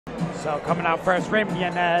So coming out first, Raymond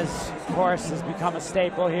Yanez, of course, has become a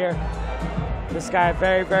staple here. This guy,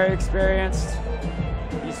 very, very experienced.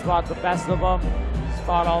 He's fought the best of them. He's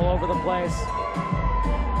fought all over the place.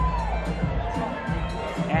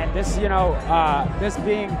 And this, you know, this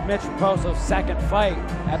being Mitch Raposo's second fight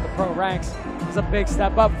at the pro ranks is a big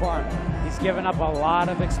step up for him. He's given up a lot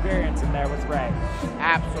of experience in there with Ray.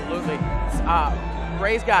 Absolutely.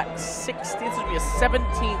 Ray's got 16, this will be a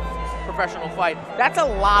 17th professional fight. That's a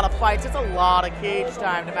lot of fights. It's a lot of cage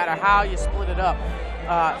time, no matter how you split it up.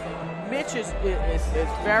 Mitch is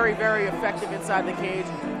very, very effective inside the cage,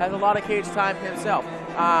 has a lot of cage time himself.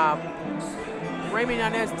 Raymond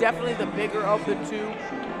Yanez, definitely the bigger of the two.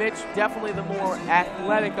 Mitch, definitely the more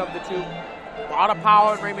athletic of the two. A lot of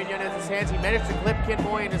power in Raymond Yanez's hands. He managed to clip Ken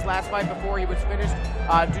Moy in his last fight before he was finished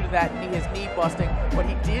due to that his knee busting. But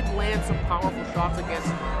he did land some powerful shots against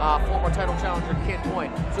former title challenger Ken Moy.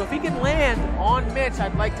 So if he can land on Mitch,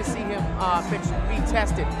 I'd like to see him Mitch be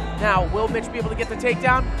tested. Now, will Mitch be able to get the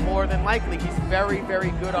takedown? More than likely. He's very,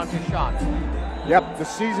 very good on his shots. Yep, the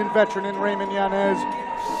seasoned veteran in Raymond Yanez.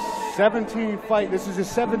 17th fight. This is his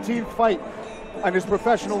 17th fight on his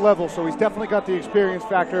professional level, so he's definitely got the experience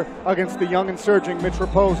factor against the young and surging Mitch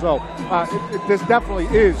Raposo. This definitely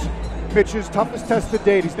is Mitch's toughest test to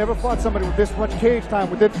date. He's never fought somebody with this much cage time,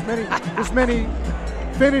 with this many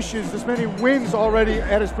finishes, this many wins already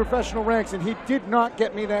at his professional ranks, and he did not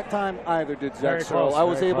get me that time either, did Zach. So I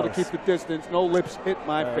was able to keep the distance. No lips hit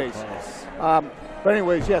my face. But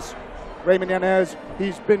anyways, yes, Raymond Yanez,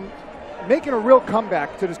 he's been making a real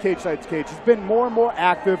comeback to this cage-side cage. He's been more and more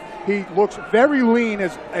active. He looks very lean,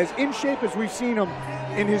 as in shape as we've seen him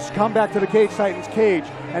in his comeback to the Cage Titans cage.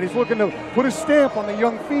 And he's looking to put a stamp on the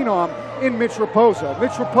young phenom in Mitch Raposo.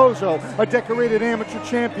 Mitch Raposo, a decorated amateur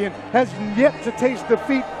champion, has yet to taste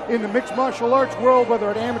defeat in the mixed martial arts world, whether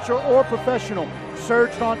at amateur or professional.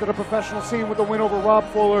 Surged onto the professional scene with a win over Rob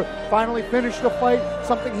Fuller. Finally finished the fight,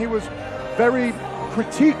 something he was very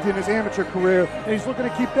critiqued in his amateur career, and he's looking to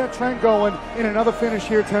keep that trend going in another finish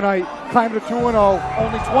here tonight. Climbed to 2-0,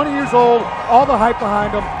 only 20 years old, all the hype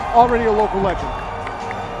behind him, already a local legend.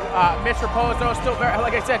 Mitch Raposo, still very,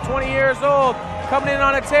 like I said, 20 years old, coming in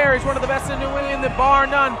on a tear. He's one of the best in New England, bar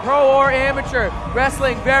none, pro or amateur.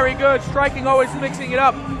 Wrestling, very good. Striking, always mixing it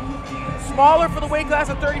up. Smaller for the weight class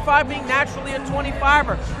of 35, being naturally a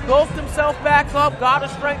 25er. Built himself back up, got a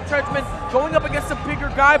strength regimen, going up against a bigger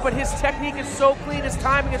guy, but his technique is so clean, his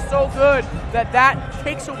timing is so good that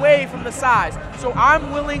takes away from the size. So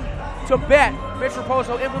I'm willing to bet Mitch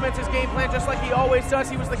Raposo implements his game plan just like he always does.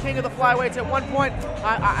 He was the king of the flyweights at one point.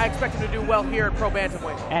 I expect him to do well here at pro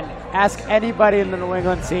bantamweight. And ask anybody in the New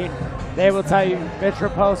England scene, they will tell you Mitch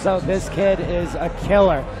Raposo, this kid is a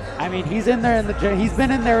killer. I mean, he's in there in the gym. He's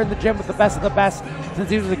been in there in the gym with the best of the best since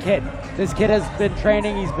he was a kid. This kid has been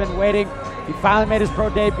training. He's been waiting. He finally made his pro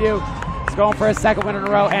debut. He's going for his second win in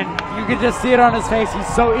a row, and you can just see it on his face. He's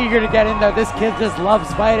so eager to get in there. This kid just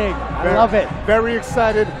loves fighting. I love it. Very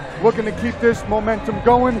excited, looking to keep this momentum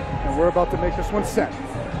going, and we're about to make this one set.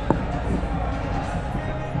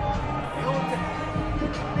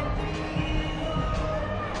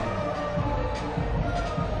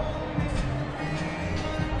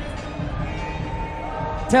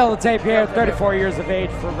 Tell the tape here, 34 years of age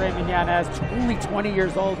for Raymond Yanez, only 20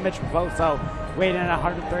 years old. Mitch Raposo, weighing in at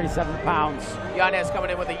 137 pounds. Yanez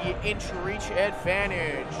coming in with an inch reach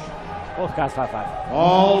advantage. Both guys 5'5".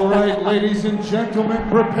 All right, ladies and gentlemen,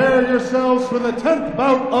 prepare yourselves for the 10th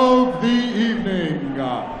bout of the evening.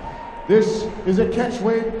 This is a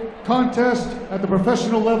catchweight contest at the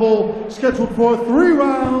professional level, scheduled for 3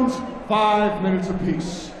 rounds, 5 minutes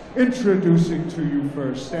apiece. Introducing to you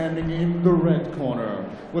first, standing in the red corner,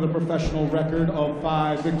 with a professional record of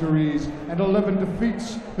 5 victories and 11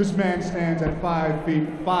 defeats, this man stands at 5 feet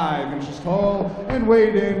 5 inches tall and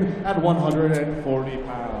weighed in at 140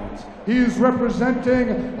 pounds. He is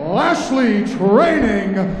representing Lashley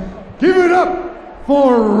Training. Give it up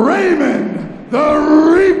for Raymond the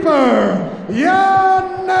Reaper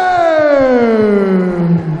Yanez!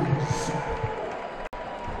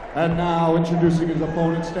 And now introducing his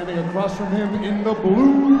opponent, standing across from him in the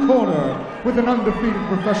blue corner, with an undefeated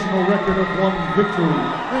professional record of 1 victory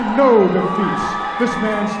and no defeats. This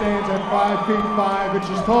man stands at 5 feet 5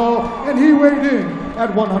 inches tall, and he weighed in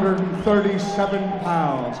at 137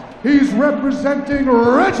 pounds. He's representing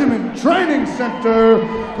Regiment Training Center.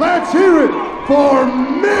 Let's hear it for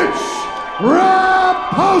Mitch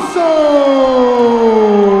Raposo!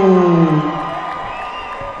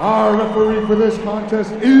 Our referee for this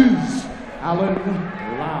contest is Alan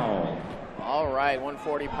Lau. All right,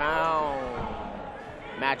 140 pound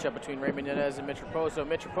matchup between Raymond Yanez and Mitch Raposo.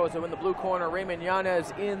 Mitch Raposo in the blue corner, Raymond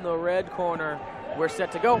Yanez in the red corner. We're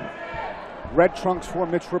set to go. Red trunks for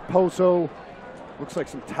Mitch Raposo. Looks like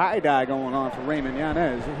some tie-dye going on for Raymond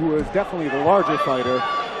Yanez, who is definitely the larger fighter,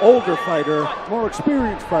 older fighter, more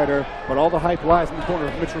experienced fighter, but all the hype lies in the corner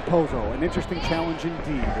of Mitch Raposo. An interesting challenge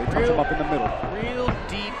indeed. They touch him up in the middle. Real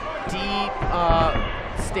deep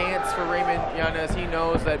stance for Raymond Yanez. He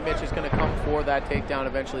knows that Mitch is going to come for that takedown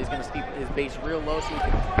eventually. He's going to keep his base real low so he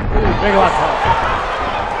can... Ooh, Big left hook.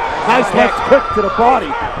 Nice left kick to the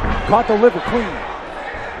body. Caught the liver clean.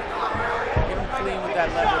 Get him clean with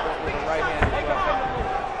that lever, but with the right hand as well.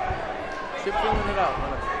 Chip feeling it out.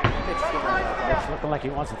 Mitch feeling it out. Mitch looking like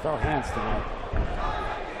he wants to throw hands tonight.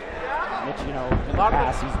 Mitch, you know, in the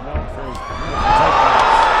past, he's known for his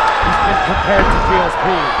takedowns. He's been compared to GSP.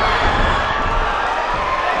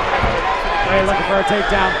 Ray looking for a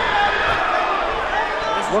takedown.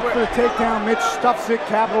 Look for the takedown. Mitch stuffs it,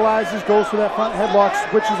 capitalizes, goes for that front headlock,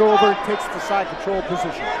 switches over, takes the side control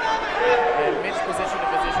position. And Mitch's position to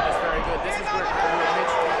position is very good. This is where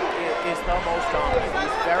Mitch is the most dominant.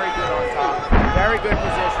 He's very good on top, very good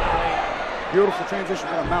positionally. Beautiful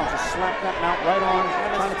transition to the mount. Just slap that mount right on.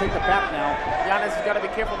 Trying to take the back now. Yanez has got to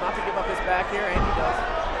be careful not to give up his back here, and he does.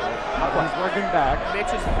 He's working back.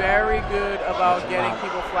 Mitch is very good about getting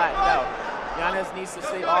people flattened out. Yanez needs to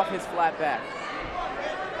stay off his flat back.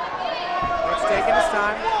 Mitch taking his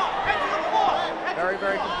time. Very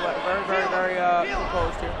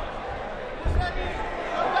composed here.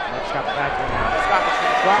 Mitch got the back here now. He's got the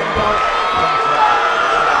chin.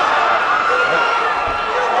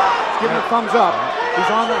 Give him a thumbs up. He's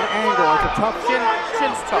on an angle. It's a tough.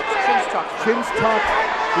 Chin's tucked. Chin's tucked.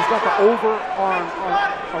 He's got the overarm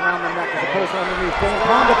around the neck as opposed to underneath. Going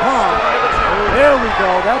palm to palm. There we go.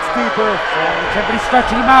 That's deeper. Somebody's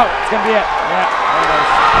stretching him out. It's going to be it. Yeah, there it is.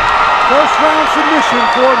 First round submission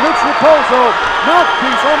for Mitch Raposo.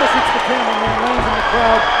 Mouthpiece almost hits the cameraman. Lands in the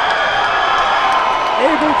crowd.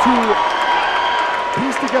 Able to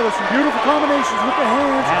piece together some beautiful combinations with the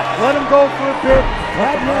hands. Let him go for a bit.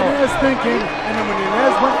 Had Yanez thinking. And then when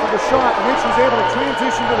Yanez went for the shot, Mitch was able to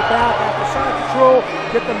transition to the back after side control,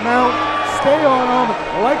 get the mount, stay on him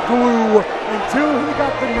like glue until he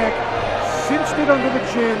got the neck, cinched it under the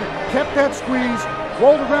chin, kept that squeeze,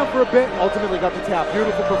 rolled around for a bit, and ultimately got the tap.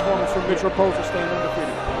 Beautiful performance from Mitch Raposo, staying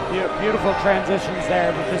undefeated. Beautiful transitions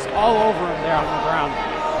there, but just all over him there on the ground.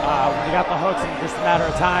 When he got the hooks in just a matter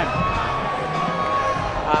of time.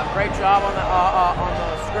 Great job on the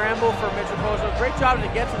scramble for Mitch Raposo. Great job to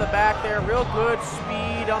get to the back there. Real good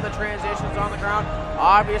speed on the transitions on the ground.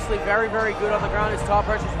 Obviously very good on the ground. His top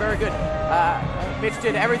pressure is very good. Mitch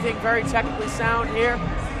did everything very technically sound here.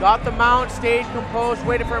 Got the mount, stayed composed,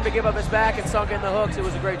 waited for him to give up his back and sunk in the hooks. It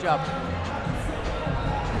was a great job.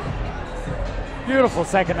 Beautiful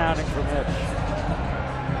second outing for Mitch.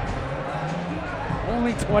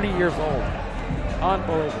 Only 20 years old.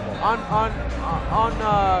 Unbelievable.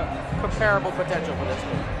 Comparable potential for this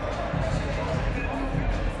kid.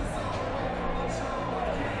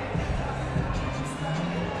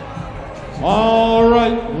 All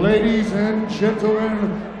right, ladies and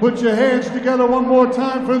gentlemen, put your hands together one more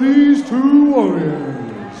time for these two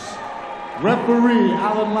warriors. Referee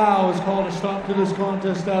Alan Lau has called a stop to this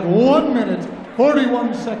contest at 1 minute,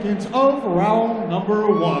 41 seconds of round number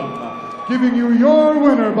 1. Giving you your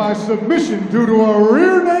winner by submission due to a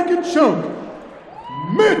rear naked choke,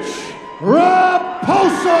 Mitch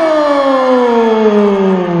Raposo!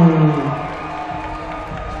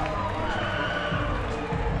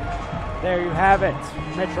 There you have it,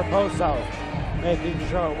 Mitch Raposo making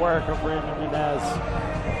short work of Raymond Yanez.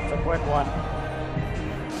 It's a quick one.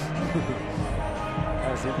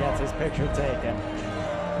 As he gets his picture taken.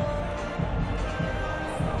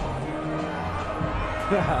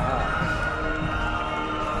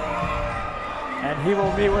 And he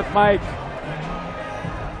will meet with Mike.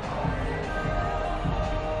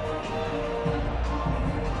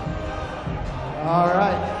 All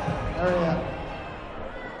right, hurry up.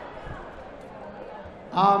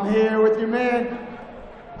 I'm here with your man.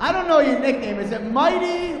 I don't know your nickname. Is it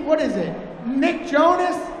Mighty? What is it? Nick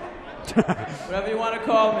Jonas? Whatever you want to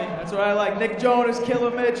call me. That's what I like. Nick Jonas,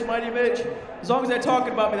 Killer Mitch, Mighty Mitch. As long as they're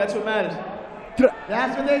talking about me, that's what matters.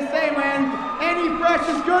 That's what they say, man. Any press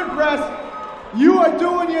is good press. You are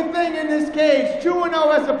doing your thing in this cage.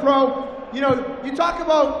 2-0 as a pro. You know, you talk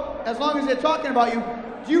about, as long as they're talking about you,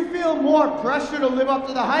 do you feel more pressure to live up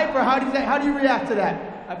to the hype, or how do you react to that?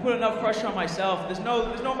 I put enough pressure on myself. There's no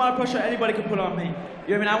amount of pressure anybody can put on me. You know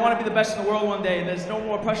what I mean? I want to be the best in the world one day. There's no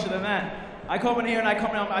more pressure than that. I come in here and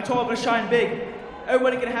I told them to shine big.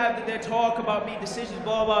 everybody can have their talk about me, decisions,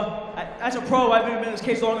 blah, blah. As a pro, I've been in this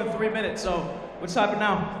case longer than 3 minutes, so what's happening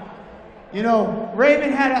now? You know,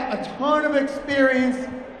 Raymond had a ton of experience.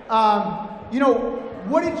 You know,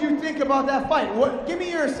 what did you think about that fight? Give me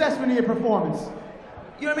your assessment of your performance.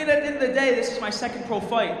 You know what I mean? At the end of the day, this is my second pro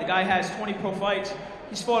fight. The guy has 20 pro fights.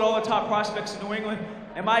 He's fought all the top prospects in New England.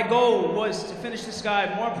 And my goal was to finish this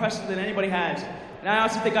guy more impressive than anybody has. And I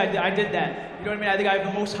honestly think I did that. You know what I mean? I think I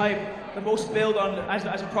have the most hype, the most build on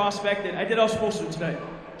as a prospect, and I did all I was supposed to today.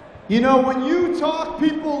 You know, when you talk,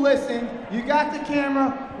 people listen. You got the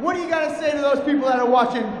camera. What do you got to say to those people that are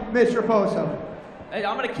watching Mitch Raposo? Hey,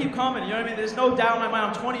 I'm going to keep coming, you know what I mean? There's no doubt in my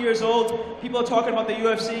mind. I'm 20 years old. People are talking about the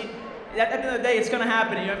UFC. At the end of the day, it's going to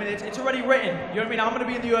happen, you know what I mean? It's already written, you know what I mean? I'm going to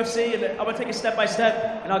be in the UFC, and I'm going to take it step by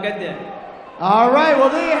step, and I'll get there. All right, well,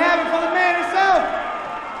 there you have it for the man himself.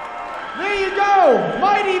 There you go.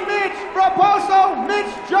 Mighty Mitch Raposo,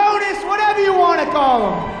 Mitch Jonas, whatever you want to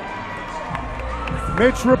call him.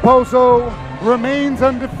 Mitch Raposo remains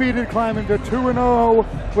undefeated, climbing to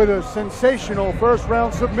 2-0 with a sensational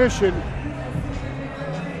first-round submission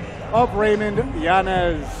of Raymond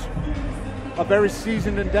Yanez. A very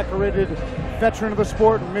seasoned and decorated veteran of the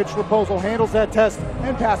sport, Mitch Raposo handles that test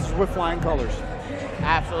and passes with flying colors.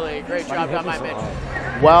 Absolutely, great job done by Mitch.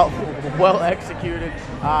 Well executed.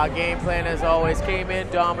 Game plan as always, came in,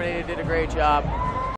 dominated, did a great job.